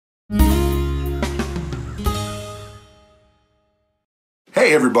Hey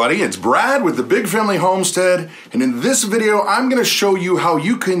everybody, it's Brad with the Big Family Homestead, and in this video I'm going to show you how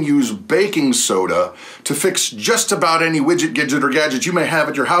you can use baking soda to fix just about any widget, gadget, or gadget you may have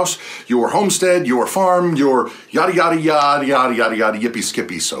at your house, your homestead, your farm, your yada yada yada yada yada yada yippee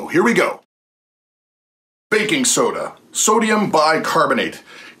skippy. So here we go. Baking soda, sodium bicarbonate,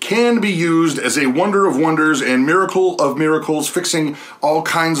 can be used as a wonder of wonders and miracle of miracles, fixing all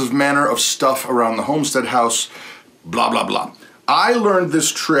kinds of manner of stuff around the homestead house, blah blah blah. I learned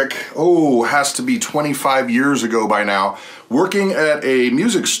this trick, has to be 25 years ago by now, working at a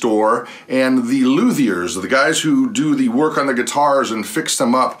music store, and the luthiers, the guys who do the work on the guitars and fix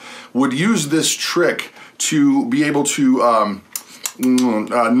them up, would use this trick to be able to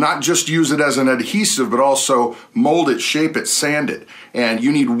not just use it as an adhesive, but also mold it, shape it, sand it. And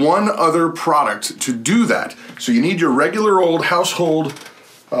you need one other product to do that. So you need your regular old household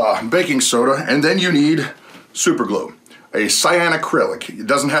baking soda, and then you need super glue. A cyanacrylic. It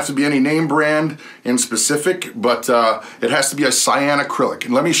doesn't have to be any name brand in specific, but it has to be a cyanacrylic.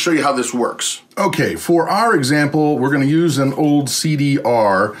 And let me show you how this works. Okay, for our example, we're going to use an old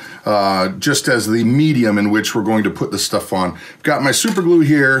CDR just as the medium in which we're going to put the stuff on. I've got my super glue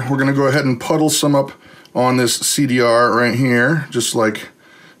here. We're going to go ahead and puddle some up on this CDR right here, just like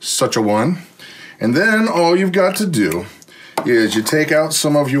such a one. And then all you've got to do is you take out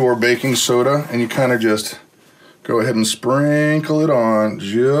some of your baking soda and you kind of just go ahead and sprinkle it on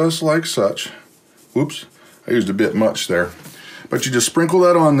just like such. Whoops, I used a bit much there. But you just sprinkle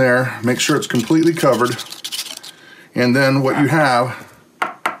that on there, make sure it's completely covered, and then what you have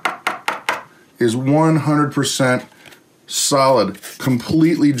is 100% solid,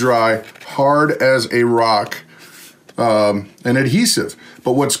 completely dry, hard as a rock, an adhesive.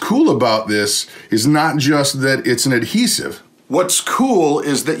 But what's cool about this is not just that it's an adhesive. What's cool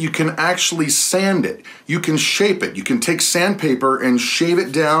is that you can actually sand it. You can shape it. You can take sandpaper and shave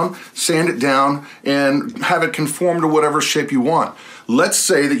it down, sand it down, and have it conform to whatever shape you want. Let's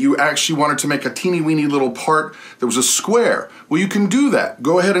say that you actually wanted to make a teeny weeny little part that was a square. Well, you can do that.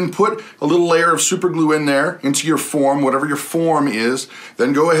 Go ahead and put a little layer of super glue in there into your form, whatever your form is.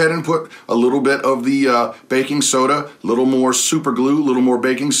 Then go ahead and put a little bit of the baking soda, a little more super glue, a little more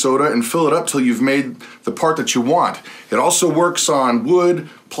baking soda, and fill it up till you've made the part that you want. It also works on wood,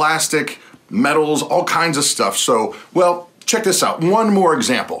 plastic, metals, all kinds of stuff. So, well, check this out. One more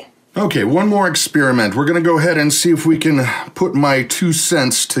example. Okay, one more experiment. We're going to go ahead and see if we can put my 2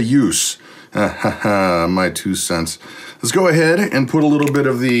 cents to use. My 2 cents. Let's go ahead and put a little bit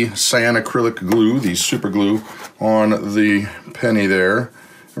of the cyanacrylic glue, the super glue, on the penny there.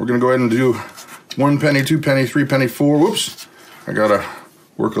 We're going to go ahead and do 1 penny, 2 penny, 3 penny, 4. Whoops. I got to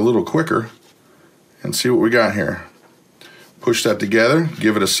work a little quicker and see what we got here. Push that together,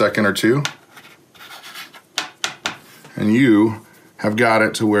 give it a second or two, and you have got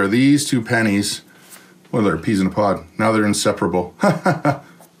it to where these 2 pennies, well, they're peas in a pod. Now they're inseparable.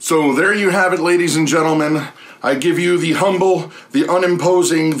 So there you have it, ladies and gentlemen. I give you the humble, the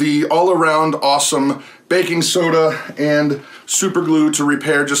unimposing, the all-around awesome baking soda and super glue to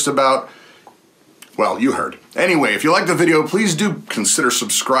repair just about, well, you heard. Anyway, if you like the video, please do consider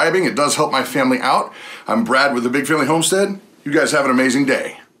subscribing. It does help my family out. I'm Brad with the Big Family Homestead. You guys have an amazing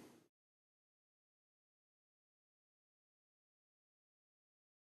day.